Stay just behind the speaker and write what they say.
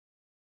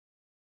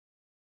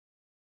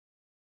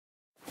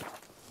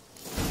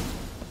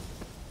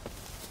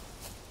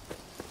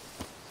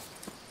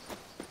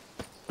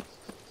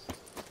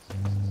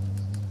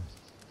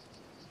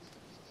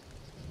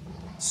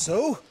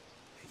So?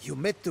 You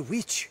met the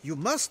witch. You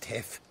must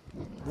have.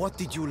 What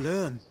did you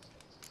learn?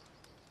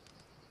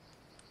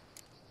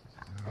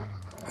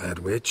 That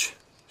witch?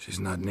 She's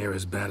not near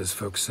as bad as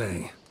folks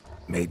say.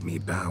 Made me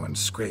bow and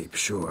scrape,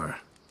 sure.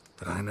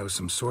 But I know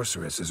some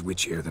sorceresses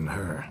witchier than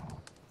her.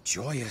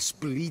 Joyous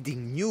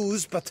bleeding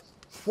news, but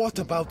what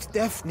about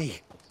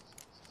Daphne?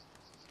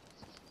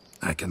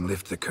 I can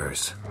lift the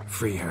curse,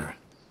 free her,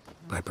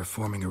 by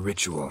performing a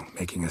ritual,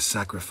 making a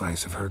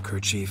sacrifice of her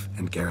kerchief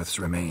and Gareth's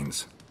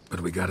remains. But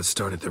we gotta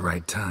start at the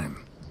right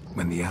time.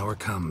 When the hour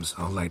comes,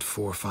 I'll light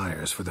 4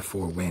 fires for the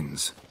 4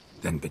 winds,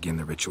 then begin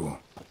the ritual.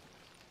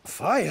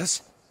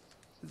 Fires?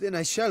 Then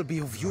I shall be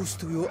of use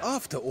to you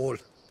after all.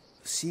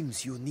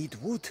 Seems you need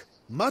wood.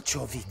 Much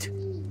of it.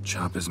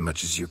 Chop as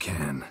much as you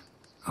can.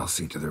 I'll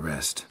see to the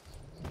rest.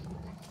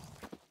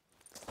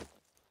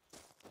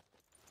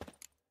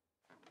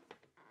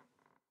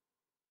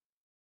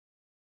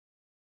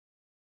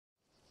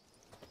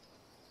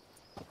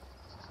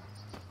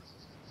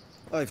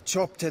 I've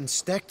chopped and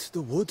stacked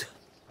the wood.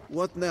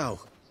 What now?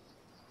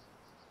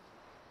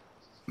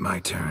 My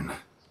turn.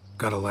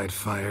 Gotta light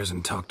fires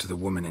and talk to the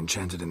woman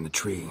enchanted in the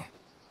tree.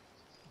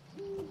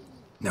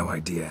 No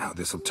idea how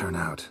this'll turn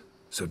out,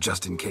 so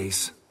just in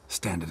case,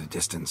 stand at a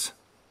distance.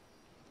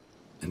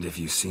 And if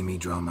you see me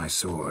draw my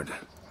sword,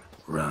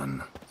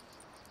 run.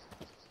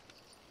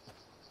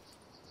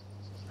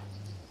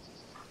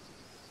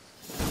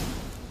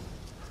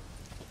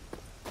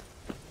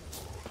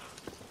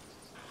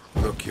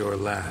 Look your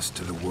last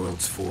to the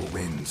world's 4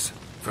 winds.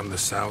 From the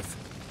south,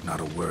 not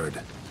a word.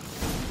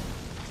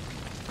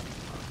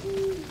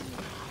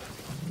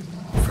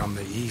 From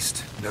the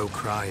east, no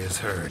cry is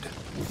heard.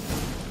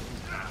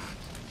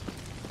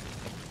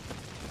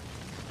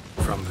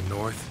 From the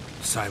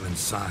north, silence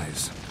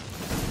sighs.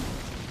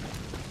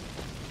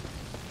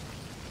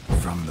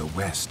 From the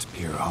west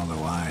peer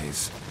hollow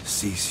eyes.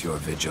 Cease your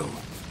vigil,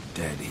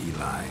 dead he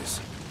lies.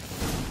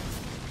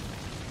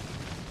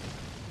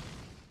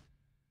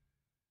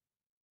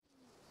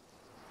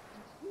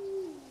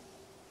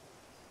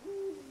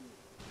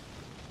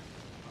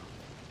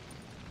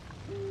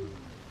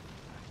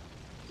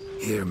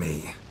 Hear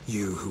me,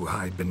 you who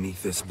hide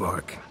beneath this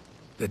bark.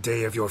 The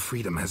day of your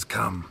freedom has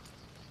come.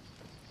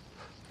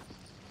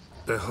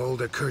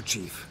 Behold a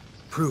kerchief,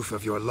 proof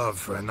of your love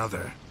for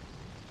another.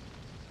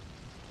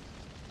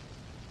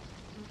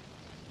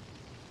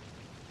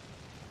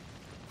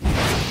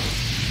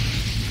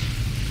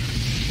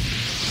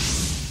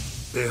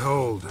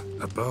 Behold,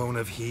 a bone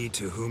of he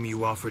to whom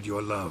you offered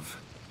your love.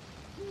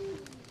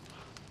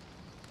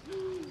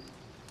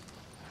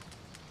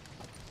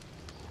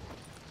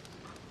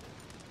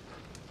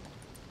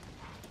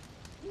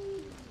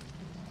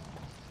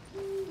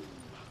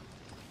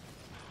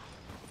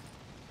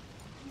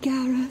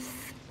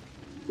 Gareth,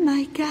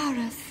 my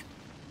Gareth,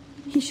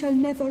 he shall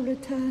never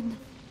return.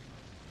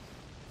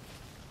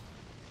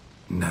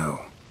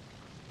 No,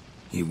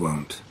 he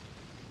won't.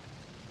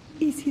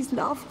 Is his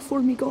love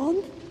for me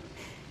gone?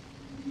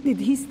 Did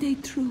he stay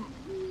true?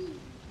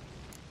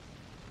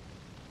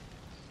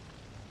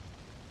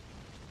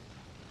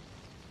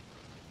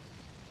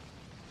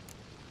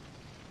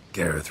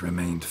 Gareth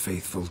remained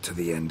faithful to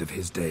the end of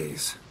his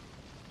days.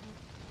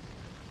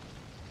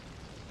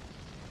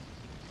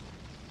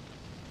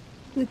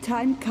 The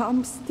time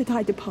comes that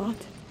I depart.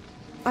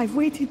 I've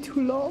waited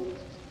too long.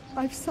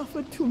 I've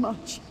suffered too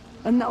much.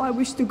 And now I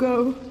wish to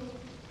go.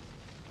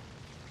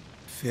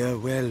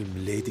 Farewell,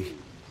 milady.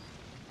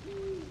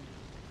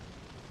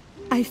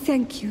 I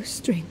thank you,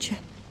 stranger.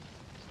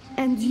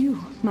 And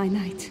you, my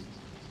knight.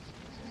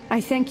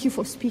 I thank you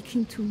for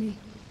speaking to me.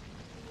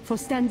 For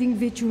standing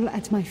vigil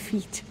at my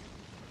feet.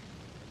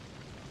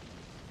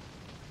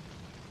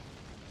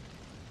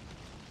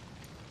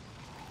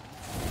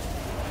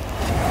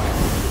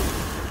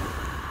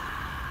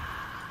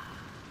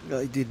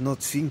 I did not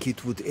think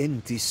it would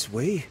end this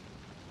way.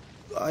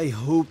 I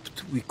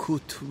hoped we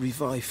could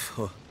revive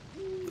her.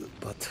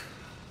 But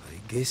I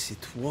guess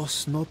it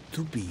was not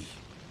to be.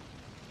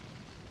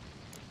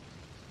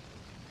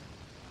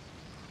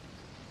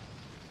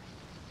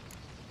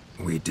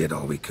 We did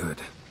all we could.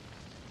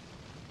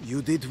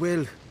 You did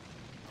well.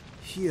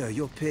 Here,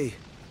 your pay.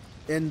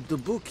 And the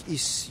book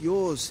is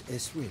yours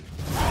as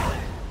well.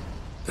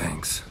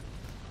 Thanks.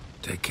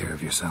 Take care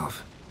of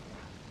yourself.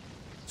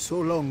 So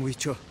long,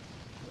 Witcher.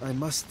 I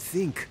must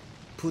think.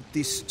 Put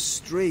this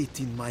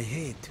straight in my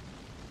head.